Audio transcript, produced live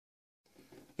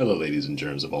Hello ladies and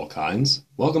germs of all kinds.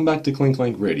 Welcome back to Clink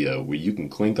Clank Radio, where you can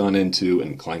clink on into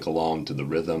and clank along to the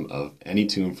rhythm of any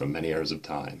tune from many eras of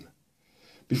time.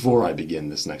 Before I begin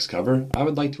this next cover, I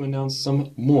would like to announce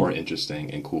some more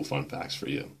interesting and cool fun facts for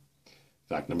you.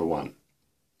 Fact number 1.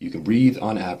 You can breathe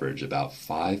on average about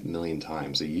 5 million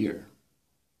times a year.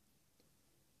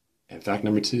 And fact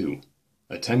number 2.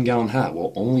 A 10-gallon hat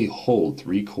will only hold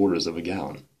 3/4 of a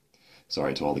gallon.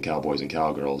 Sorry to all the cowboys and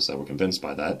cowgirls that were convinced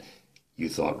by that. You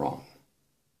thought wrong.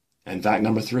 And fact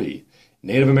number 3,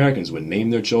 Native Americans would name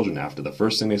their children after the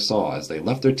first thing they saw as they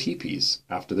left their teepees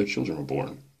after their children were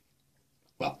born.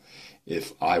 Well,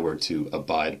 if I were to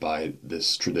abide by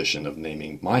this tradition of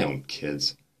naming my own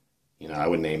kids, I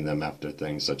would name them after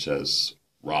things such as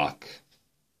rock,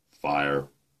 fire,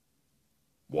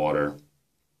 water,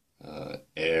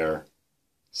 air,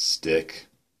 stick,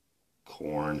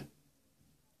 corn,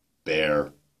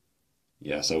 bear.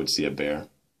 Yes, I would see a bear.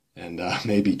 And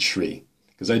maybe tree,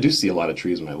 because I do see a lot of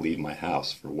trees when I leave my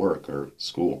house for work or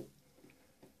school.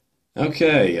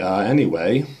 Okay,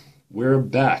 anyway, we're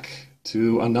back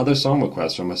to another song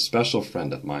request from a special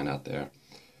friend of mine out there.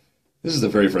 This is the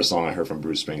very first song I heard from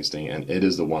Bruce Springsteen, and it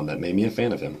is the one that made me a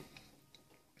fan of him.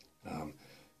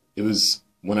 It was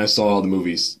when I saw the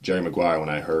movie Jerry Maguire when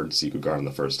I heard Secret Garden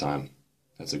the first time.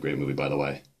 That's a great movie, by the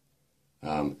way.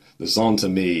 The song, to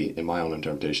me, in my own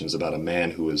interpretation, is about a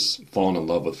man who has fallen in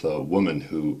love with a woman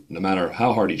who, no matter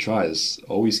how hard he tries,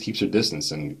 always keeps her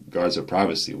distance and guards her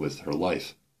privacy with her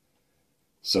life.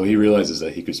 So he realizes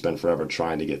that he could spend forever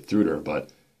trying to get through to her,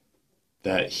 but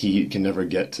that he can never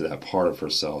get to that part of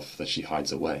herself that she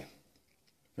hides away.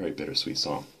 Very bittersweet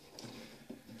song.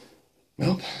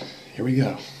 Well, here we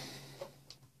go.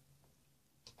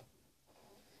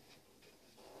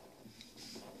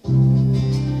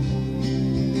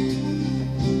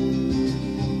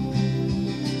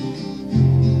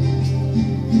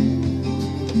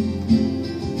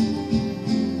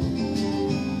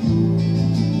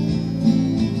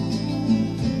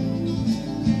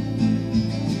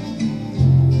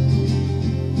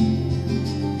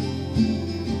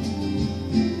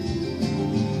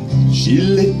 She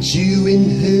let you in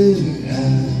her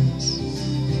house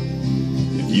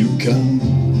if you come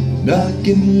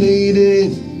knocking late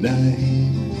at night.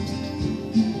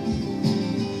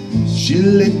 She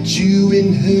let you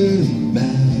in her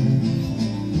mouth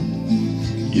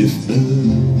if the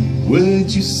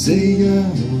words you say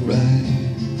are right.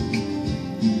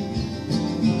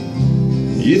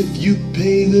 If you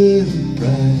pay the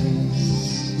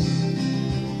price,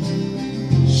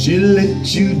 she'll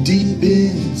let you deep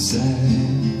inside.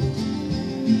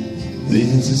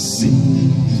 There's a secret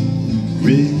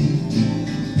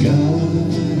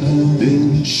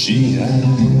garden she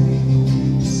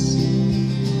hides.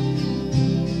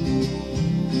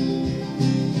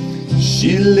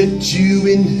 She'll let you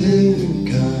in her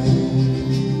car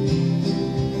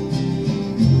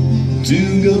to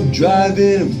go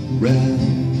driving around.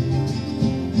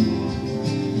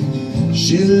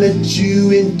 She'll let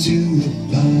you into the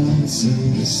parts of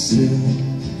the city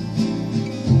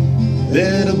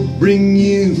that'll bring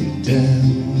you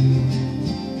down.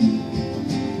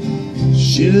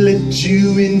 She'll let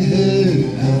you in her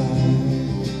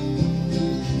heart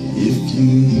if you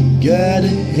got a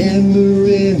hammer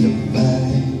and a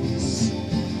vice.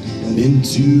 Run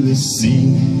into a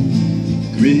secret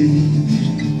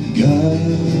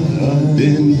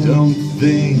garden, don't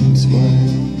think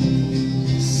twice.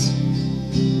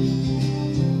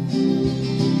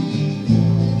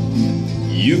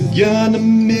 You've gone a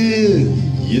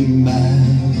million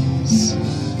miles,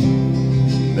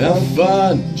 how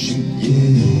far did you get?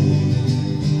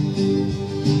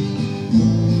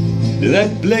 To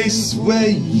that place where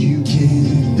you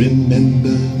can't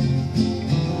remember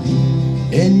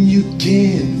and you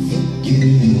can't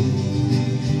forget.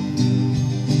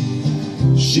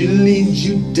 She'll lead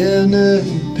you down a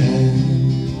path,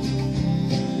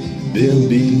 there'll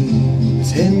be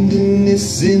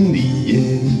tenderness in the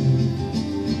air.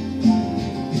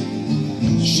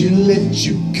 She'll let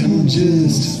you come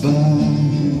just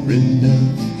far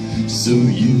enough so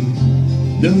you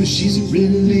know she's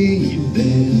really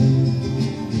there.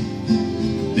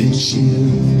 Then she'll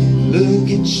look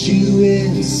at you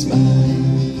and smile,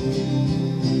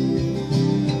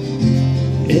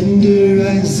 and her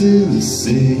eyes will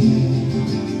say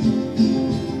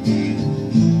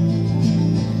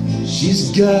she's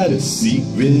got a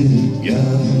secret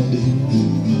garden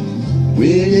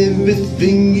with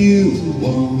everything you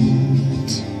want,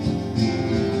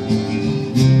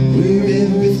 with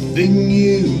everything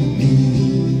you need,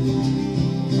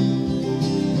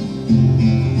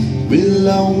 will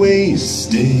always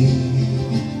stay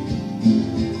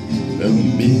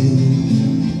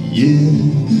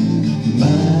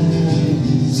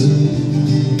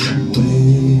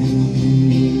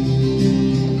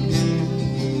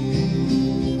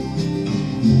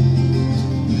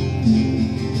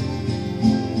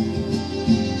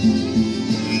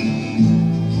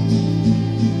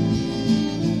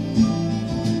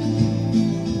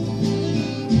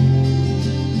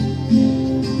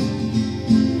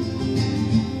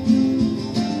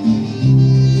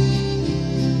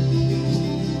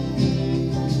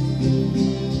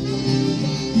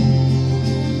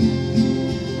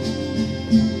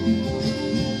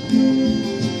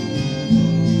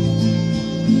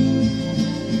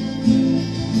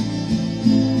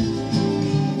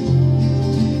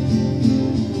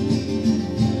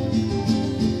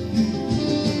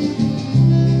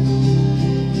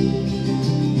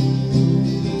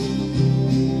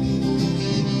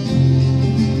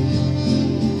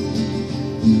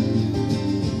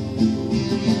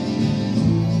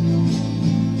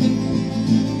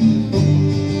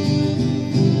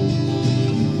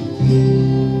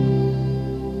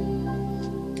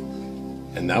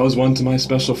And that was one to my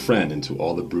special friend and to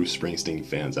all the Bruce Springsteen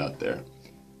fans out there.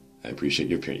 I appreciate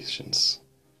your patience.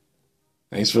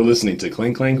 Thanks for listening to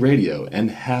Clank Clank Radio, and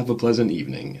have a pleasant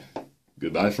evening.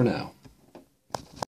 Goodbye for now.